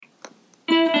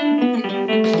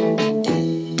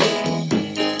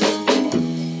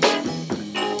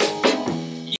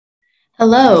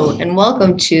Hello, and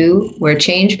welcome to Where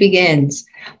Change Begins.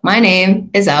 My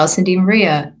name is Allison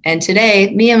DeMaria, and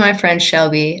today, me and my friend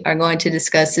Shelby are going to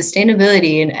discuss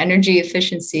sustainability and energy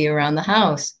efficiency around the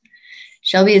house.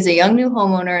 Shelby is a young new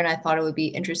homeowner, and I thought it would be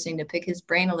interesting to pick his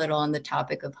brain a little on the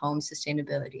topic of home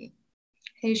sustainability.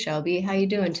 Hey, Shelby, how you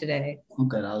doing today? I'm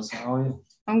good, Allison. How are you?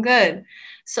 I'm good.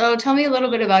 So tell me a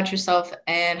little bit about yourself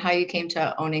and how you came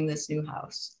to owning this new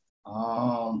house.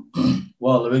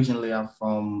 Well, originally I'm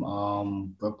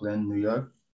from Brooklyn, New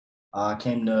York. I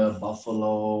came to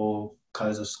Buffalo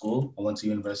because of school. I went to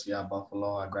University at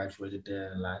Buffalo. I graduated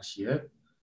there last year.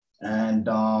 And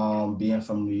being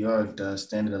from New York, the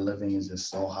standard of living is just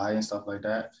so high and stuff like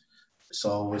that.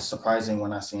 So it's surprising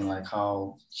when I seen like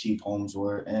how cheap homes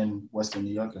were in Western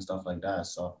New York and stuff like that.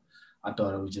 So I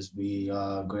thought it would just be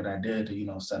a great idea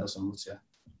to, settle some roots here.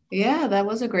 Yeah, that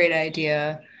was a great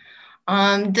idea.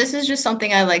 This is just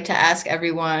something I like to ask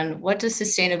everyone. What does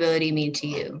sustainability mean to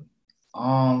you?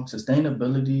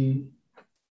 Sustainability,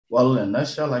 well, in a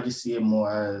nutshell, I just see it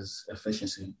more as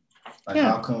efficiency. Like,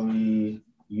 Yeah, how can we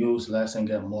use less and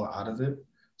get more out of it?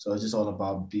 So it's just all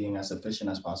about being as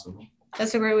efficient as possible.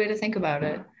 that's a great way to think about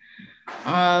it.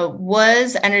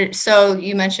 So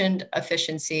you mentioned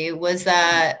efficiency. Was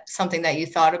that something that you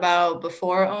thought about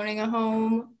before owning a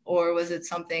home, or was it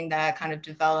something that kind of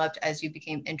developed as you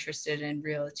became interested in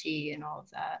realty and all of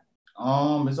that?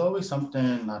 It's always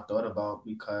something I thought about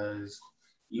because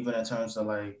even in terms of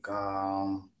like,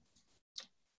 how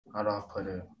do I put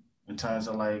it? In terms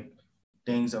of like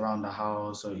things around the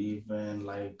house or even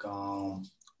like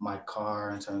my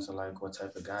car in terms of like what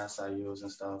type of gas I use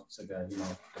and stuff to get,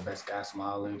 the best gas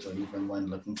mileage or even when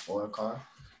looking for a car.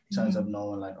 In terms of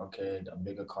knowing like, okay, a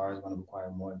bigger car is going to require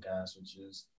more gas, which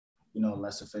is,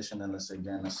 less efficient than let's say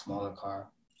getting a smaller car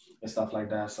and stuff like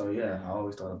that. So yeah, I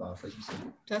always thought about efficiency.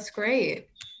 That's great.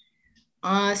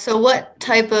 So what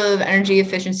type of energy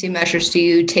efficiency measures do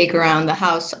you take around the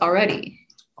house already?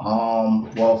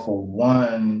 Well, for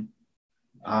one,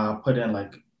 put in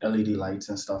like LED lights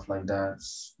and stuff like that,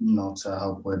 to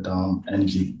help with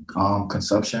energy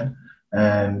consumption.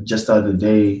 And just the other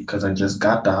day, because I just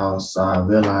got the house, I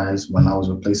realized when I was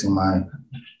replacing my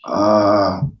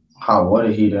uh, hot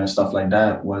water heater and stuff like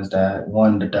that, was that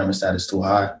one, the thermostat is too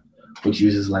high, which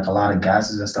uses like a lot of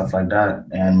gases and stuff like that,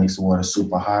 and makes the water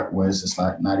super hot, whereas it's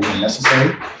like not even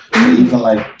necessary. So even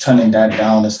like turning that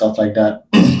down and stuff like that,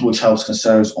 which helps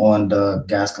conserves on the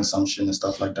gas consumption and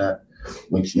stuff like that,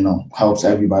 which helps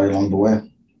everybody along the way.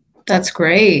 That's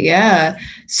great. Yeah.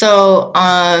 So,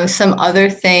 some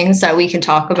other things that we can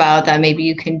talk about that maybe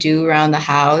you can do around the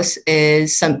house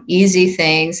is some easy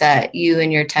things that you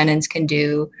and your tenants can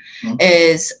do Mhm.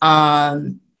 is,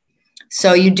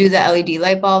 so you do the LED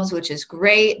light bulbs, which is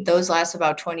great. Those last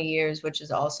about 20 years, which is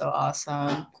also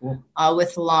awesome. Cool.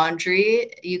 With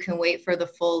laundry, you can wait for the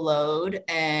full load.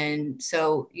 And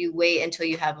so you wait until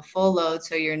you have a full load.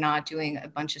 So you're not doing a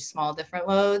bunch of small different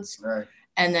loads. Right.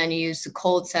 And then you use the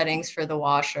cold settings for the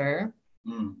washer.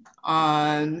 Mm.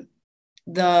 Um,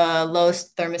 the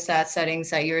lowest thermostat settings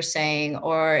that you're saying,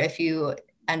 or if you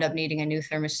end up needing a new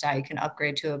thermostat, you can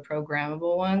upgrade to a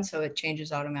programmable one so it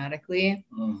changes automatically.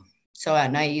 Mm. So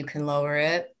at night you can lower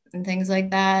it and things like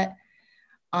that.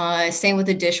 Same with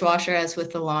the dishwasher as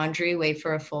with the laundry, wait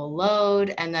for a full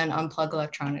load and then unplug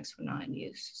electronics when not in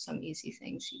use. Some easy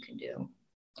things you can do.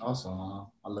 Awesome.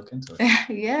 I'll look into it.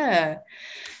 Yeah.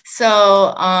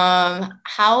 So,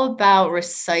 how about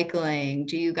recycling?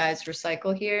 Do you guys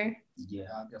recycle here? Yeah,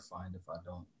 I'll get fined if I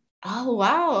don't. Oh,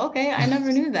 wow. Okay. I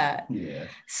never knew that. Yeah.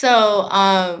 So,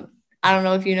 I don't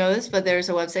know if you know this, but there's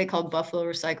a website called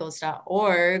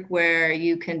buffalorecycles.org where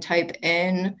you can type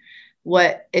in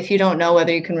if you don't know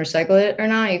whether you can recycle it or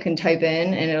not, you can type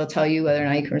in and it'll tell you whether or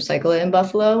not you can recycle it in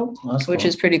Buffalo, which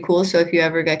is pretty cool. So if you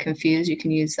ever get confused, you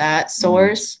can use that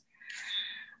source.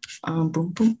 Boom,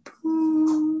 boom,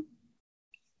 boom.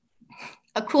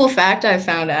 A cool fact I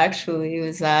found actually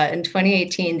was that in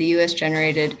 2018, the US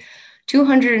generated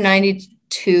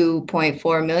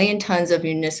 292.4 million tons of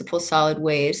municipal solid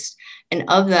waste. And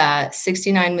of that,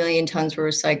 69 million tons were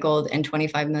recycled and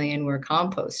 25 million were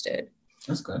composted.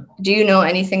 That's good. Do you know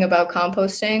anything about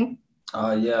composting?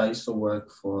 Yeah, I used to work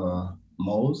for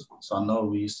Moe's, so I know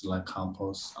we used to like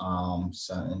compost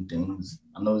certain things.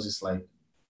 I know it's just like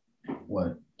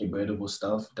what degradable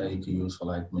stuff that you can use for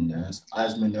like manure,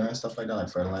 as manure and stuff like that, like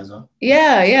fertilizer.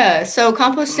 Yeah. So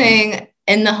composting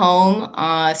in the home,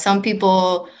 some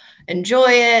people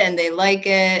enjoy it and they like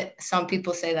it. Some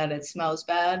people say that it smells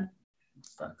bad.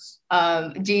 Facts.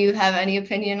 Do you have any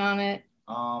opinion on it?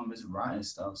 It's rotten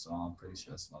stuff, so I'm pretty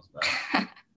sure it smells bad.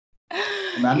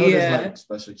 I mean, I know there's Yeah. like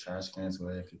special trash cans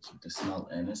where it could keep the smell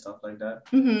in and stuff like that.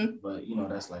 Mm-hmm. But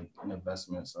that's like an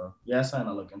investment. So yeah, it's something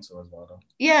to look into as well though.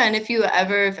 Yeah, and if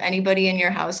anybody in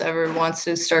your house ever wants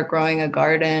to start growing a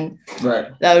garden,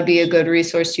 Right. that would be a good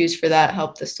resource to use for that,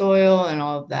 help the soil and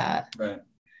all of that. Right.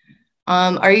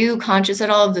 Are you conscious at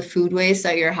all of the food waste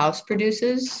that your house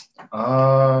produces?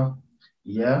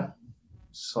 Yeah.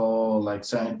 So like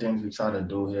certain things we try to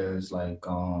do here is like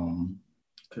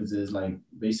because there's like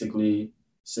basically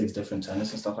 6 different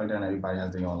tenants and stuff like that, and everybody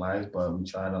has their own lives, but we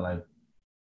try to like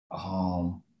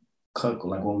um cook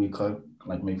like when we cook,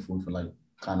 like make food for like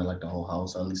kind of like the whole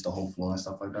house, or at least the whole floor and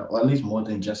stuff like that, or at least more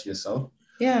than just yourself.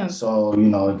 Yeah. So,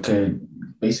 it could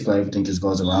basically everything just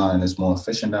goes around and it's more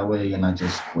efficient that way. You're not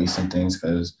just wasting things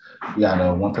because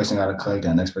one person got to cook,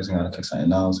 the next person got to cook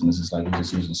something else. And it's just like you're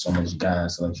just using so much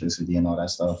gas, electricity, and all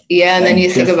that stuff. Yeah. And then you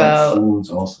think about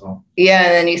foods also. Yeah.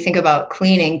 And then you think about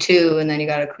cleaning too. And then you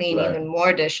got to clean Right. even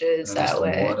more dishes that the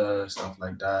way. Water, stuff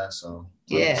like that. So,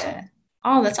 100%. Yeah.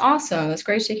 Oh, that's awesome. That's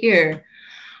great to hear.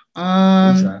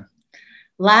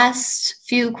 Last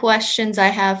few questions I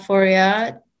have for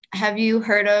you. Have you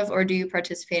heard of or do you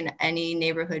participate in any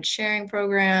neighborhood sharing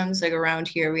programs? Like around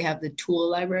here, we have the Tool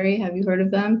Library. Have you heard of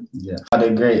them? Yeah,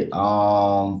 they're great.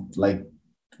 Like,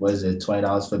 what is it,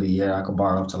 $20 for the year? I could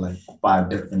borrow up to like 5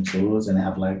 different tools and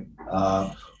have like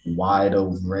wide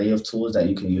array of tools that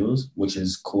you can use, which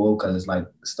is cool because it's like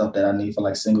stuff that I need for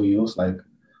like single use, like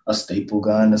a staple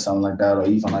gun or something like that, or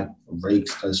even like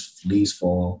rakes because leaves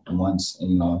fall once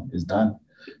and it's done.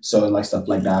 So like stuff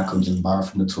like that I could just borrow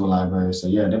from the tool library. So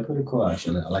yeah, they're pretty cool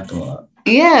actually. I like them a lot.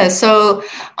 Yeah, so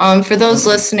for those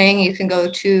listening, you can go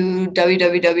to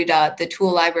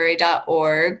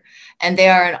www.thetoollibrary.org, and they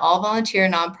are an all-volunteer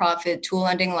nonprofit tool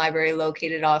lending library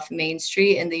located off Main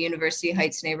Street in the University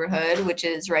Heights neighborhood, which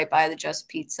is right by the Just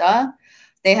Pizza.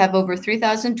 They have over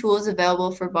 3,000 tools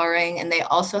available for borrowing, and they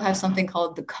also have something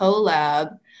called the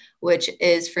CoLab, which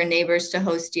is for neighbors to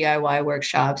host DIY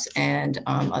workshops and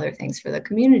other things for the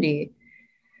community.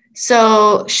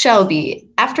 So, Shelby,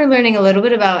 after learning a little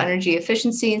bit about energy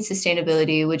efficiency and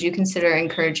sustainability, would you consider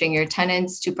encouraging your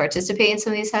tenants to participate in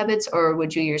some of these habits, or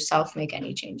would you yourself make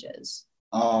any changes?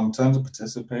 In terms of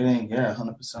participating, yeah,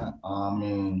 100%. I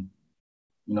mean,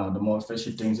 the more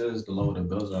efficient things is, the lower the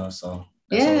bills are. So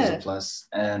that's always a plus.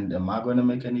 And am I going to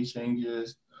make any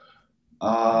changes?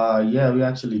 Yeah, we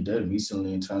actually did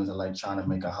recently in terms of like trying to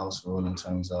make a house rule in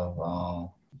terms of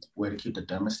where to keep the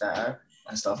thermostat at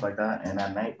and stuff like that, and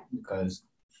at night because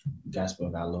gas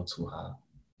bill got a little too high.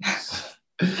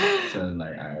 So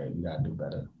like, all right, we gotta do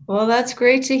better. Well, that's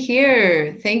great to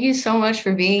hear. Thank you so much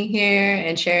for being here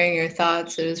and sharing your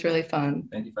thoughts. It was really fun.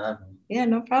 Thank you for having me. Yeah,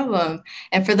 no problem.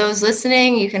 And for those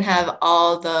listening, you can have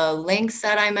all the links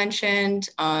that I mentioned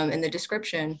in the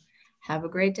description. Have a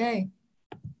great day.